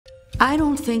I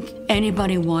don't think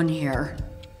anybody won here.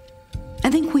 I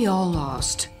think we all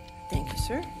lost. Thank you,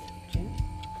 sir. Jim?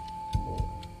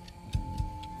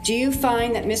 Do you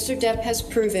find that Mr. Depp has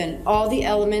proven all the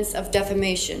elements of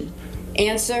defamation?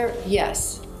 Answer,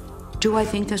 yes. Do I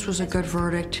think this was a good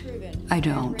verdict? I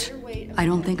don't. I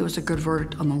don't think it was a good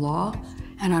verdict on the law,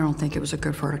 and I don't think it was a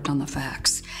good verdict on the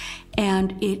facts.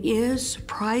 And it is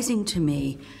surprising to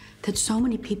me that so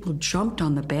many people jumped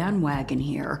on the bandwagon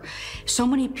here. So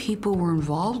many people were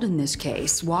involved in this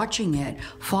case, watching it,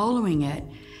 following it.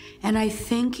 And I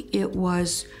think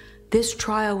this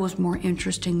trial was more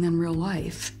interesting than real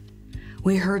life.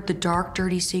 We heard the dark,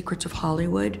 dirty secrets of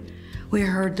Hollywood. We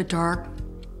heard the dark,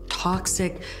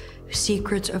 toxic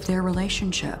secrets of their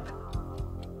relationship.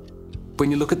 When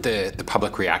you look at the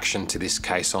public reaction to this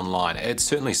case online, it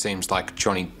certainly seems like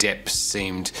Johnny Depp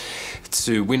seemed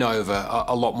to win over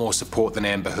a lot more support than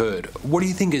Amber Heard. What do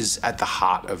you think is at the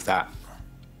heart of that?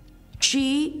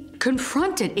 She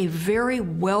confronted a very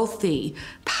wealthy,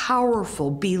 powerful,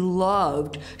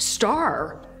 beloved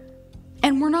star.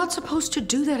 And we're not supposed to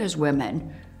do that as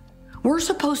women. We're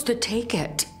supposed to take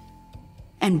it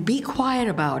and be quiet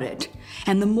about it.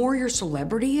 And the more your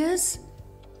celebrity is,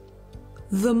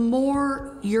 the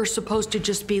more you're supposed to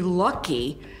just be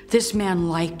lucky this man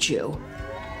liked you.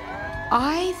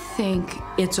 I think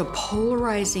it's a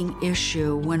polarizing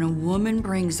issue when a woman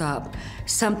brings up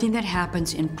something that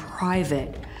happens in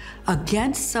private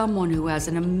against someone who has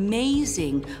an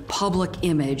amazing public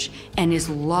image and is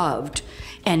loved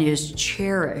and is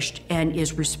cherished and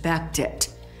is respected.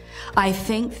 I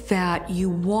think that you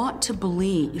want to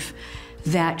believe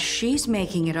that she's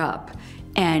making it up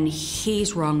and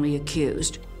he's wrongly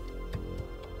accused.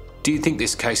 Do you think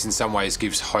this case in some ways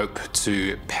gives hope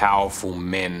to powerful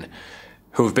men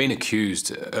who have been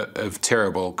accused of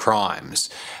terrible crimes,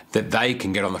 that they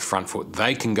can get on the front foot,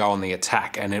 they can go on the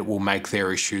attack, and it will make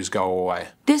their issues go away?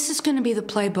 This is going to be the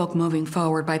playbook moving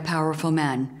forward by powerful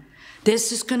men.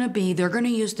 This is going to be, they're going to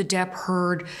use the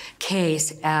Depp-Heard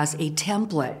case as a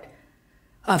template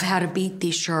of how to beat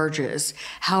these charges,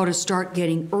 how to start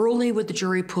getting early with the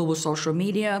jury pool with social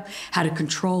media, how to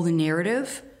control the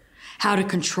narrative, how to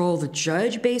control the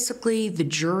judge, basically, the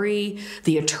jury,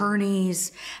 the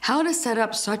attorneys, how to set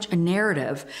up such a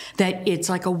narrative that it's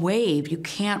like a wave. You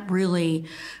can't really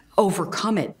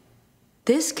overcome it.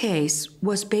 This case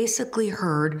was basically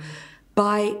heard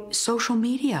by social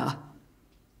media.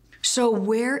 So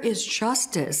where is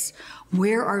justice?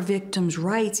 Where are victims'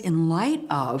 rights in light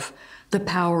of the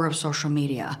power of social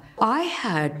media? I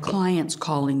had clients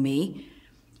calling me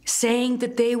saying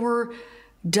that they were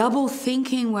double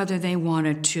thinking whether they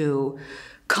wanted to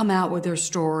come out with their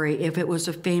story if it was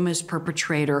a famous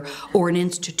perpetrator or an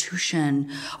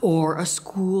institution or a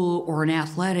school or an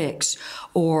athletics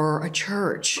or a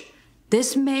church.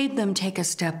 This made them take a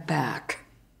step back.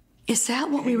 Is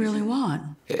that what we really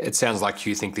want? It sounds like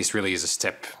you think this really is a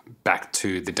step back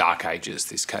to the dark ages,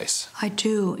 this case. I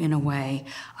do, in a way.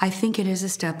 I think it is a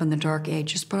step in the dark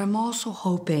ages, but I'm also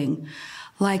hoping,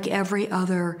 like every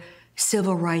other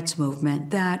civil rights movement,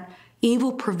 that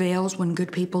evil prevails when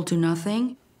good people do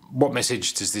nothing. What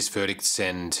message does this verdict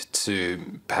send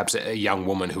to perhaps a young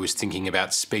woman who is thinking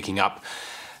about speaking up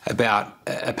about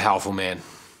a powerful man?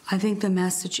 I think the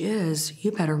message is,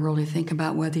 you better really think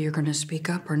about whether you're going to speak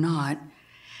up or not.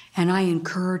 And I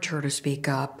encourage her to speak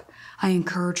up. I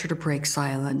encourage her to break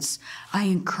silence. I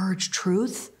encourage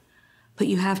truth, but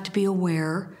you have to be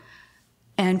aware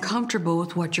and comfortable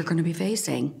with what you're going to be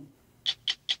facing.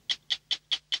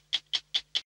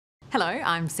 Hello,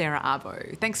 I'm Sarah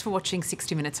Abo. Thanks for watching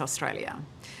 60 Minutes Australia.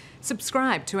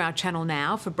 Subscribe to our channel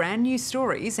now for brand new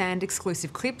stories and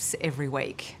exclusive clips every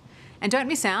week. And don't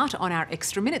miss out on our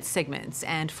Extra Minutes segments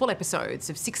and full episodes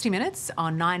of 60 Minutes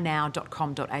on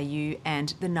 9now.com.au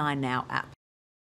and the 9Now app.